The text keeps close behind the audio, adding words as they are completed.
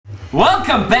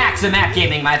Welcome back to Map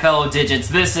Gaming, my fellow digits.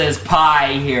 This is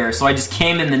Pi here. So I just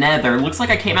came in the Nether. Looks like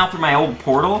I came out through my old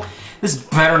portal. This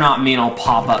better not mean I'll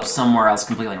pop up somewhere else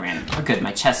completely random. Oh good,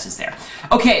 my chest is there.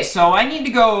 Okay, so I need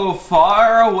to go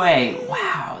far away.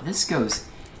 Wow, this goes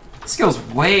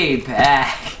way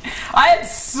back. I had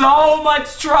so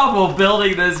much trouble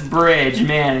building this bridge.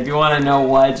 Man, if you want to know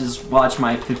why, just watch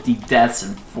my 50 deaths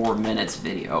in 4 minutes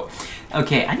video.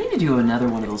 Okay, I need to do another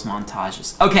one of those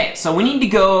montages. Okay, so we need to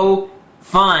go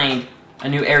find a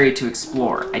new area to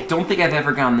explore. I don't think I've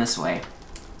ever gone this way.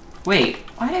 Wait,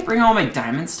 why did I bring all my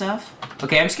diamond stuff?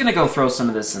 Okay, I'm just gonna go throw some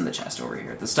of this in the chest over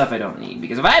here. The stuff I don't need,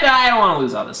 because if I die, I don't want to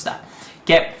lose all this stuff.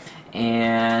 Okay,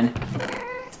 and...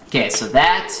 okay, so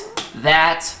that...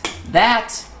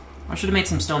 I should have made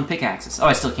some stone pickaxes. Oh,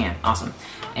 I still can. Awesome.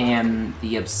 And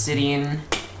the obsidian...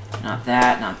 not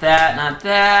that, not that, not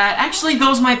that. Actually,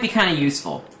 those might be kind of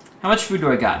useful. How much food do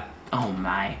I got? Oh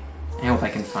my. I hope I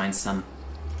can find some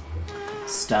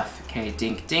stuff. Okay,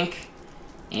 dink, dink.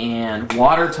 And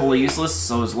water, totally useless.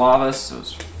 So is lava, so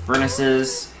is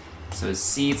furnaces, so is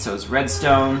seeds, so is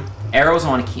redstone. Arrows, I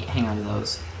want to hang on to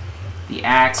those. The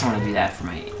axe, I want to do that for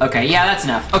my... okay, yeah, that's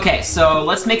enough. Okay, so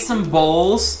let's make some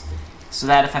bowls so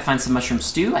that if I find some mushroom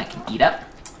stew, I can eat up.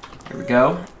 There we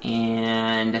go.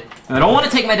 And I don't want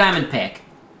to take my diamond pick.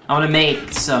 I want to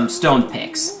make some stone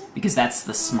picks, because that's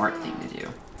the smart thing to do.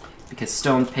 Because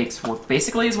stone picks work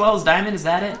basically as well as diamond, is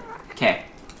that it? Okay.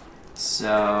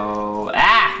 So...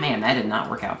 ah, man, that did not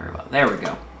work out very well. There we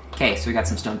go. Okay, so we got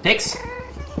some stone picks.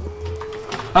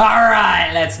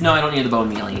 Alright, let's... no, I don't need the bone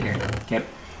meal either. Okay,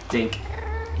 dink.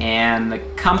 And the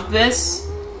compass...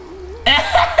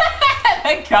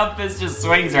 the compass just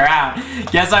swings around.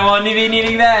 Guess I won't be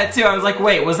needing that too. I was like,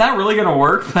 wait, was that really gonna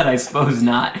work? But I suppose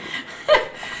not.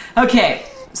 Okay,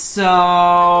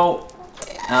 so...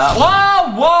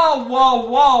 whoa, whoa, whoa,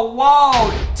 whoa,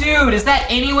 whoa! Dude, is that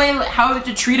any way how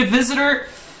to treat a visitor?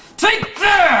 Take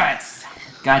that!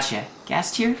 Gotcha.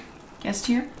 Gas tier? Gas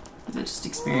tier? Or is it just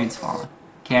experience falling?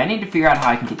 Okay, I need to figure out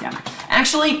how I can get down there.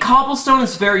 Actually, cobblestone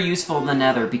is very useful in the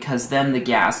Nether because then the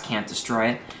gas can't destroy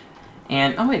it.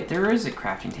 And, oh wait, there is a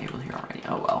crafting table here already.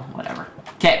 Oh well, whatever.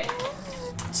 Okay,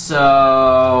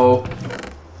 so...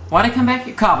 why'd I come back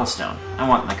here? Cobblestone. I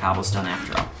want my cobblestone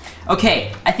after all.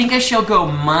 Okay, I think I shall go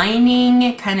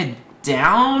mining kind of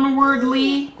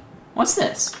downwardly. What's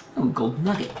this? Oh, gold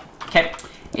nugget. Okay,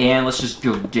 and let's just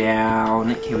go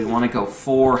down. Okay, we want to go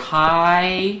 4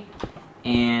 high.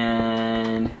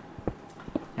 And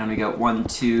down we go 1,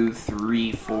 2,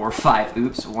 3, 4, 5.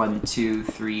 Oops, 1, 2,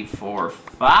 3, 4,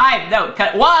 5. No,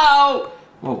 cut. Whoa!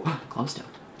 Whoa, glowstone.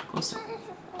 Glowstone.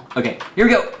 Okay, here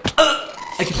we go.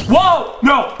 Okay. Whoa!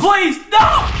 No, please,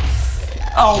 no!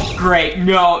 Oh, great.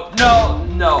 No, no,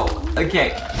 no.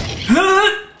 Okay.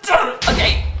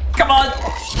 Okay, come on.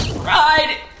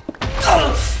 Ride.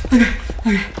 Okay,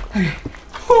 okay, okay.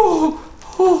 Oh,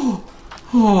 oh,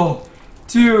 oh.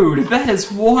 Dude, that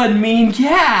is one mean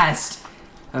cast.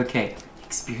 Okay,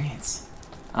 experience.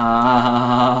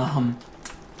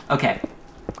 Okay.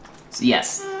 So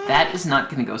yes, that is not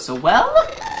gonna go so well.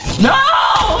 No!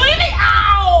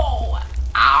 Ow!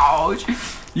 Ouch!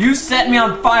 You set me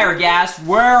on fire, Gas.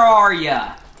 Where are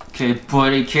ya? Okay,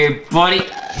 buddy. Okay, buddy.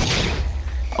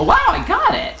 Oh, wow, I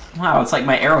got it. Wow, it's like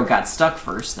my arrow got stuck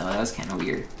first, though. That was kind of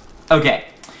weird. Okay.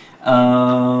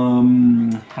 How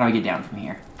do I get down from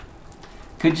here?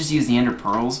 Could just use the ender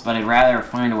pearls, but I'd rather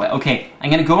find a way. Okay, I'm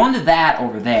gonna go onto that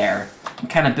over there and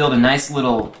kind of build a nice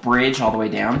little bridge all the way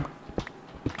down.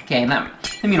 Okay, and then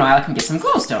meanwhile I can get some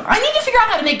glowstone. I need to figure out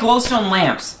how to make glowstone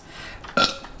lamps.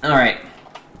 Alright.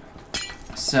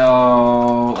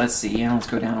 So, let's see, let's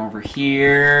go down over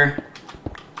here.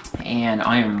 And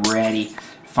I am ready to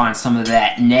find some of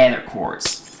that nether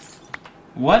quartz.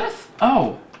 What if,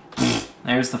 oh,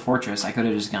 there's the fortress. I could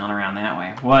have just gone around that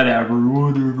way. Whatever.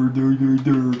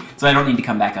 So I don't need to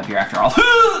come back up here after all.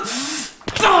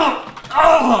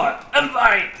 Oh, I'm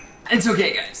fine. It's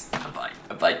okay, guys. I'm fine.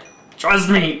 I'm fine. Trust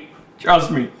me.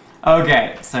 Trust me.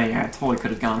 Okay, so yeah, I totally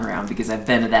could have gone around because I've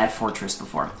been to that fortress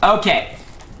before. Okay.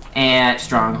 And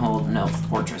stronghold, no,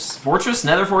 fortress. Fortress,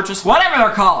 nether fortress, whatever they're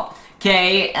called.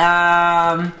 Okay,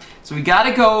 so we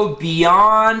gotta go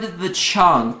beyond the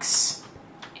chunks.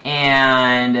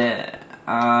 And,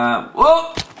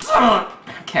 whoa!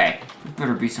 Okay, there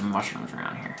better be some mushrooms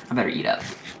around here. I better eat up.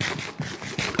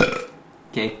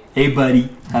 Okay, hey buddy,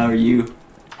 how are you?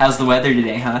 How's the weather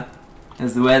today, huh?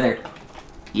 How's the weather?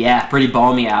 Yeah, pretty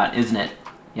balmy out, isn't it?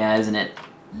 Yeah, isn't it?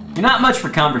 You're not much for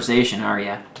conversation, are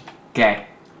ya? Okay,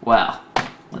 well,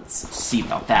 let's see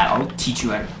about that. I'll teach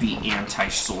you how to be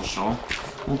antisocial.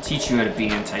 We'll teach you how to be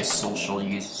antisocial,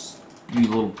 you you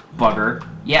little bugger.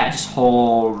 Yeah, just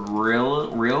hold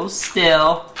real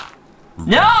still.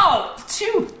 No!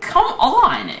 Dude, come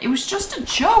on! It was just a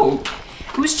joke.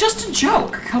 It was just a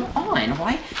joke. Come on.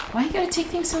 Why you gotta take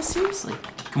things so seriously?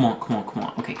 Come on.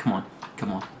 Okay, come on.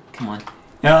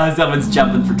 Oh, someone's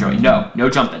jumping for joy. No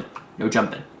jumping. No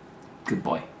jumping. Good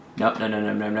boy. No.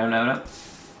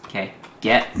 Okay,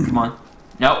 come on.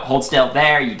 No, hold still.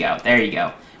 There you go.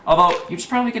 Although, you're just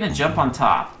probably gonna jump on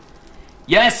top.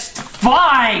 Yes,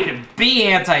 fine!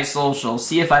 Be antisocial.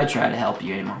 See if I try to help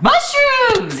you anymore.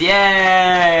 Mushrooms!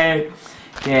 Yay!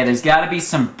 Okay, there's gotta be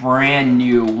some brand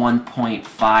new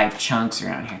 1.5 chunks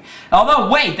around here. Although,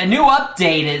 wait, the new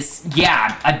update is...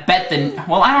 Yeah, I bet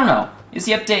well, I don't know. Is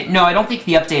the update... No, I don't think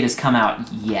the update has come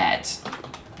out yet.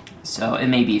 So, it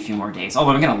may be a few more days.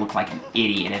 Although I'm gonna look like an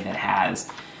idiot if it has.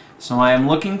 So I am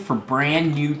looking for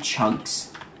brand new chunks.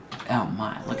 Oh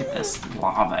my, look at this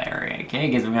lava area. Okay,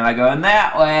 guess I'm gonna go in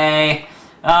that way.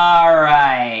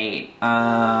 Alright.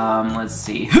 Let's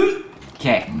see.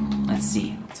 Okay, let's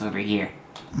see. What's over here?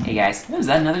 Hey guys. Is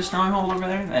that another stronghold over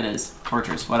there? That is.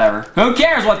 Fortress, whatever. Who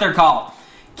cares what they're called?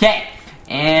 Okay.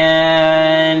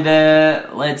 And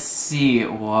let's see.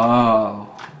 Whoa.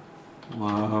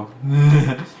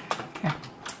 Okay.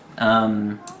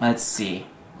 Let's see.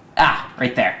 Ah,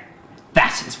 right there.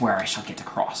 That is where I shall get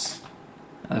across.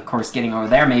 Of course, getting over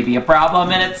there may be a problem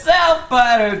in itself,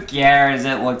 but who cares?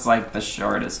 It looks like the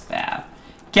shortest path.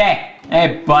 Okay,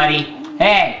 hey buddy.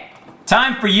 Hey,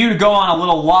 time for you to go on a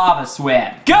little lava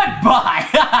swim. Goodbye!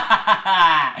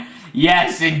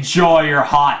 Yes, enjoy your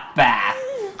hot bath.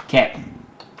 Okay.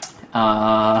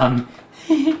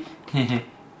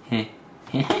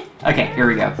 Okay, here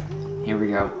we go.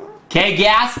 Okay,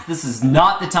 gas, this is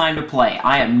not the time to play.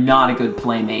 I am not a good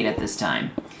playmate at this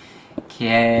time.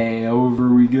 Okay,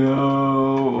 over we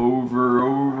go. Over.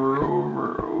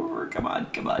 Come on.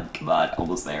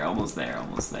 Almost there.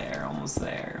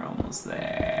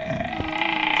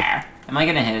 Am I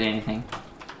gonna hit anything?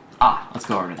 Ah, let's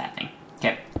go over to that thing.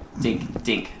 Okay. Dink.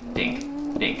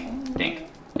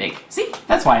 See?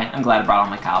 That's why I'm glad I brought all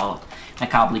my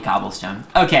cobbly cobblestone.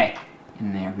 Okay.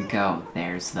 And there we go.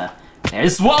 Whoa!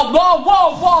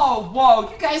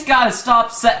 You guys gotta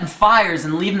stop setting fires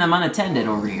and leaving them unattended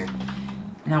over here.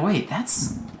 Now wait,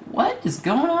 what is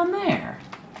going on there?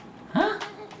 Huh?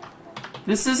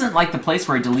 This isn't like the place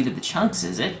where I deleted the chunks,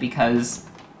 is it? Because...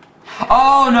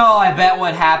 Oh no, I bet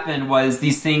what happened was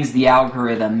these things, the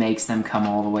algorithm makes them come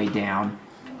all the way down.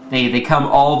 They come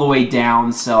all the way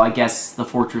down, so I guess the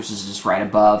fortress is just right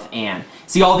above, and...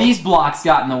 See, all these blocks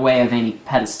got in the way of any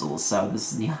pedestals, so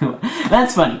this is the only one.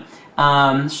 That's funny.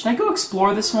 Should I go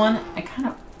explore this one?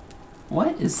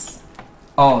 What is...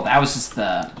 Oh, that was just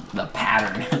the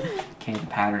pattern. Okay,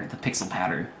 the pixel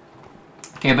pattern.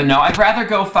 Okay, but no, I'd rather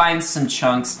go find some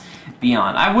chunks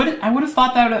beyond. I would have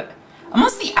thought that would...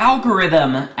 Unless the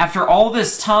algorithm, after all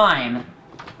this time,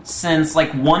 since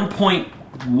like 1.1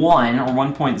 or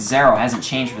 1.0 hasn't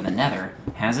changed for the Nether,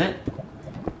 has it?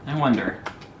 I wonder.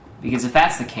 Because if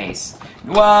that's the case,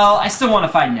 well, I still want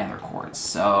to find Nether Quartz,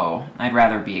 so I'd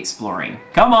rather be exploring.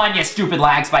 Come on, you stupid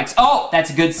lag spikes! Oh,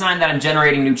 that's a good sign that I'm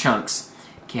generating new chunks.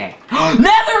 Okay.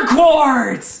 Nether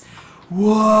Quartz!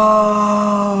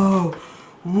 Whoa!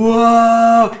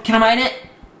 Can I mine it?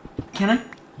 Can I?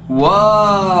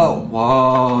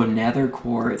 Whoa, Nether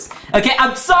Quartz. Okay,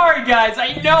 I'm sorry guys,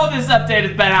 I know this update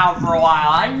has been out for a while,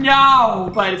 I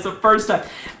know, but it's the first time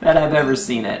that I've ever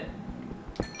seen it.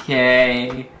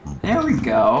 Okay, there we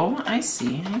go, I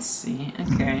see,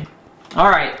 okay.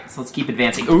 Alright, so let's keep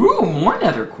advancing. Ooh, more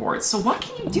Nether Quartz. So what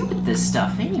can you do with this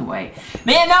stuff anyway?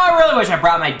 Man, now I really wish I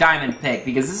brought my diamond pick,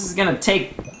 because this is gonna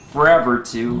take forever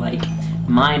to, like,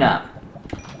 mine up.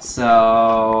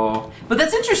 So... But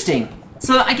that's interesting.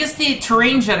 So I guess the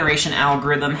terrain generation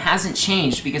algorithm hasn't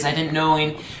changed, because I didn't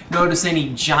notice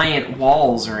any giant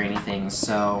walls or anything,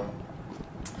 so...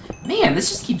 Man, this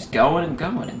just keeps going and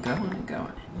going and going and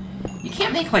going. You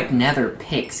can't make, like, nether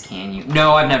picks, can you?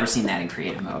 No, I've never seen that in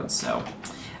creative mode, so...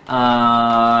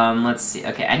 let's see.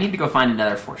 Okay, I need to go find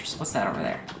another fortress. What's that over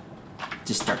there?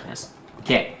 Just darkness.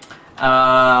 Okay.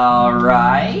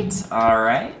 Alright.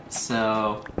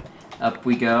 So, up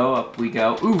we go.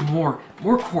 Ooh, more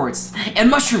quartz. And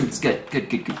mushrooms! Good.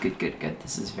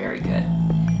 This is very good.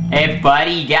 Hey,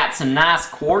 buddy, you got some nice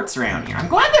quartz around here. I'm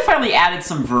glad they finally added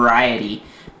some variety,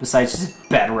 besides just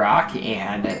bedrock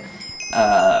and,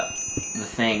 the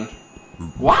thing.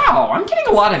 Wow, I'm getting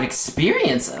a lot of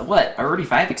experience. What, already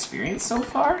 5 experience so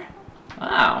far?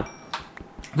 Wow.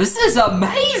 This is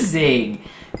amazing!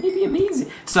 Maybe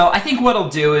amazing. So I think what I'll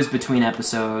do is between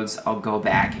episodes, I'll go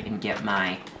back and get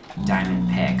my diamond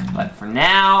pick. But for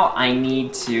now, I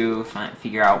need to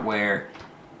figure out where...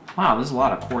 Wow, there's a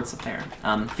lot of quartz up there.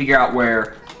 Figure out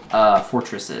where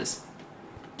fortress is.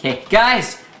 Okay,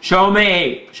 guys, show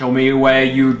me! Show me where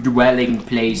your dwelling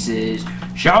place is.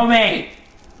 Show me!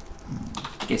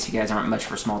 Guess you guys aren't much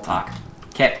for small talk.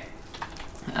 Okay.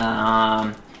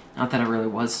 Not that it really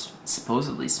was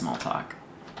supposedly small talk.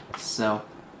 So,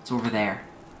 it's over there.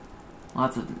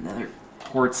 Lots of nether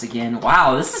quartz again.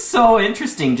 Wow, this is so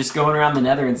interesting, just going around the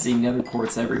nether and seeing nether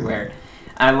quartz everywhere.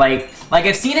 I like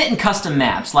I've seen it in custom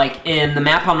maps, like in the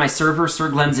map on my server, Sir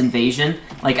Glenn's Invasion.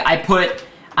 Like I put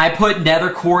nether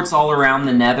quartz all around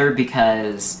the nether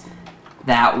because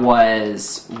that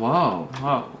was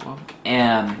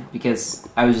because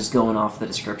I was just going off the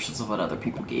descriptions of what other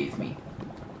people gave me.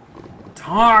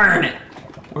 Darn it!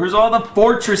 Where's all the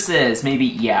fortresses? Maybe,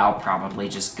 yeah, I'll probably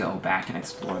just go back and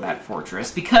explore that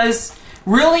fortress because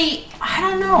really, I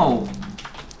don't know.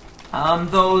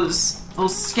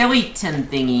 Those skeleton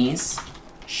thingies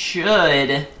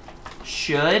should...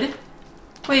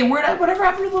 Wait, whatever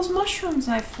happened to those mushrooms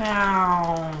I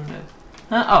found?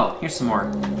 Oh, here's some more.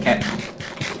 Okay.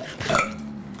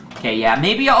 Okay, yeah,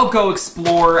 maybe I'll go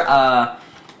explore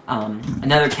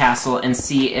another castle and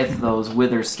see if those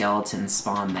wither skeletons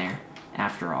spawn there,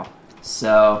 after all.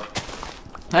 So,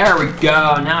 there we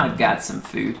go. Now I've got some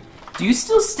food. Do you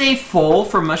still stay full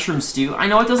for mushroom stew? I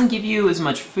know it doesn't give you as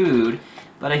much food,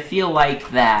 but I feel like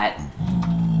that,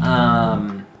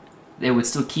 it would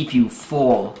still keep you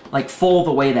full. Like, full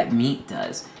the way that meat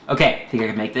does. Okay, think I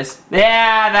can make this?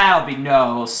 Yeah, that'll be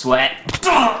no sweat.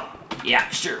 Yeah,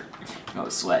 sure. No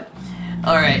sweat.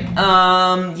 Alright,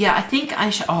 yeah, I think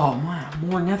I should... Oh, my,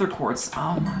 more nether quartz.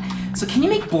 Oh, my. So can you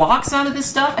make blocks out of this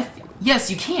stuff? Yes,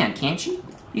 you can, can't you?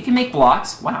 You can make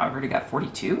blocks. Wow, I've already got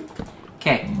 42.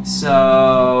 Okay,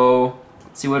 so...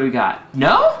 Let's see, what do we got?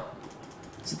 No?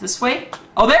 Is it this way?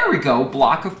 Oh, there we go.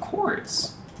 Block of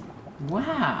quartz.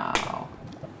 Wow.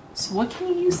 So what can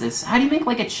you use this? How do you make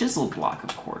like a chiseled block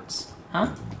of quartz?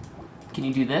 Huh? Can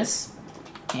you do this?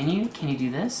 Can you? Can you do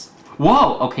this?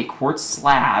 Whoa! Okay, quartz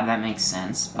slab. That makes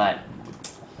sense, but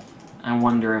I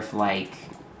wonder if like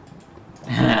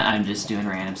I'm just doing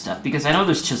random stuff because I know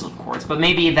there's chiseled quartz, but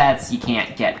maybe that's you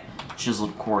can't get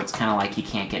chiseled quartz, kind of like you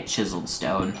can't get chiseled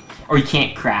stone, or you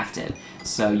can't craft it.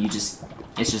 So you just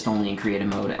it's just only in creative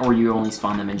mode, or you only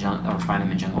spawn them in or find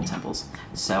them in jungle temples.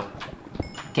 So,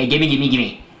 okay,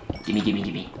 gimme.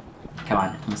 Come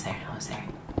on, almost there.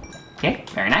 Okay,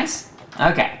 very nice.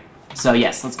 Okay, so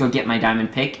yes, let's go get my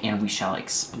diamond pick, and we shall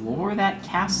explore that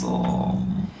castle.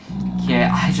 Okay,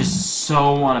 I just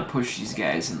so want to push these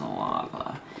guys in the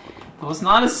lava. But it's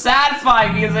not as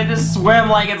satisfying because I just swim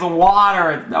like it's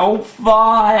water. It's no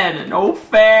fun, no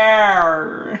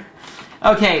fair.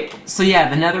 Okay, so yeah,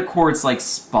 the nether quartz like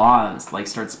spawns, like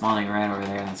starts spawning right over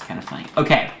there. That's kind of funny.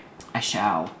 Okay, I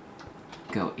shall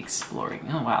go exploring.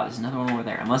 Oh wow, there's another one over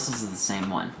there. Unless this is the same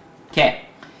one. Okay,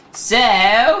 so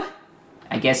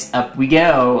I guess up we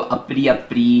go. Uppity,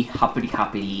 hoppity,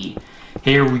 hoppity.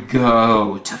 Here we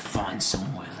go to find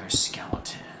some wither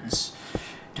skeletons.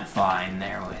 To find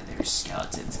their wither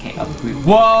skeletons. Okay, up we...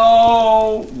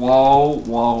 Whoa!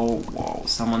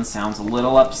 Someone sounds a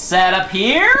little upset up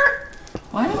here.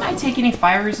 Why didn't I take any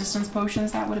fire resistance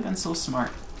potions? That would have been so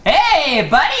smart. Hey,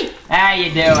 buddy! How you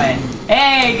doing?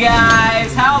 Hey,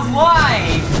 guys! How's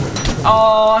life?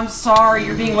 Oh, I'm sorry.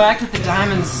 You're being whacked with the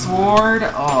diamond sword?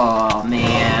 Oh,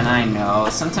 man, I know.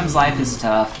 Sometimes life is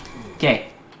tough. Okay.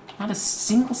 Not a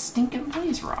single stinking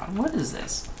blaze rod. What is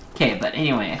this? Okay, but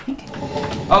anyway, I think...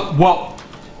 Oh, whoa!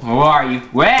 Who are you?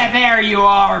 Well, there you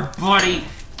are, buddy!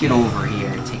 Get over here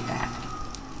and take that.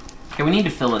 Okay, we need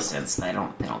to fill this in so they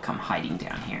don't come hiding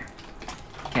down here.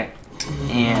 Okay.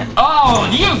 And oh,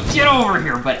 you get over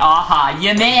here, but aha,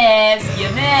 you missed.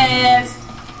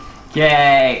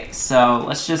 Okay, so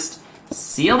let's just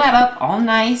seal that up, all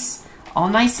nice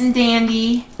and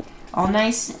dandy, all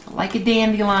nice like a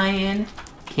dandelion.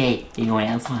 Okay, anyone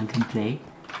else want to come play?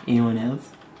 Anyone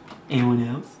else? Huh?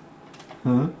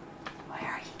 Where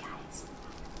are you guys?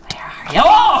 Where are you?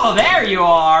 Oh, there you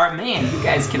are. Man, you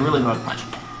guys can really move a punch.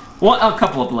 A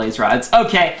couple of blaze rods.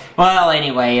 Okay. Well,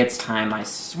 anyway, it's time.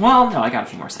 Well, no, I got a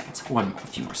few more seconds. A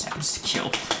few more seconds to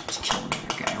kill another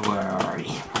guy. Where are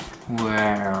you?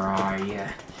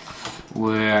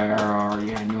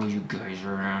 I know you guys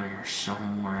are around here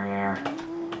somewhere.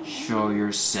 Show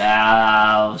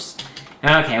yourselves.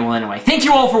 Okay, well, anyway, thank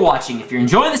you all for watching. If you're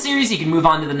enjoying the series, you can move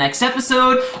on to the next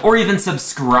episode, or even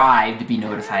subscribe to be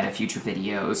notified of future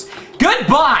videos.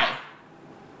 Goodbye!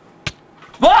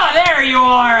 Oh, there you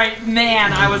are!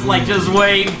 Man, I was like just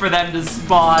waiting for them to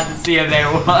spawn to see if they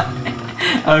would.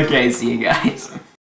 Okay, see you guys.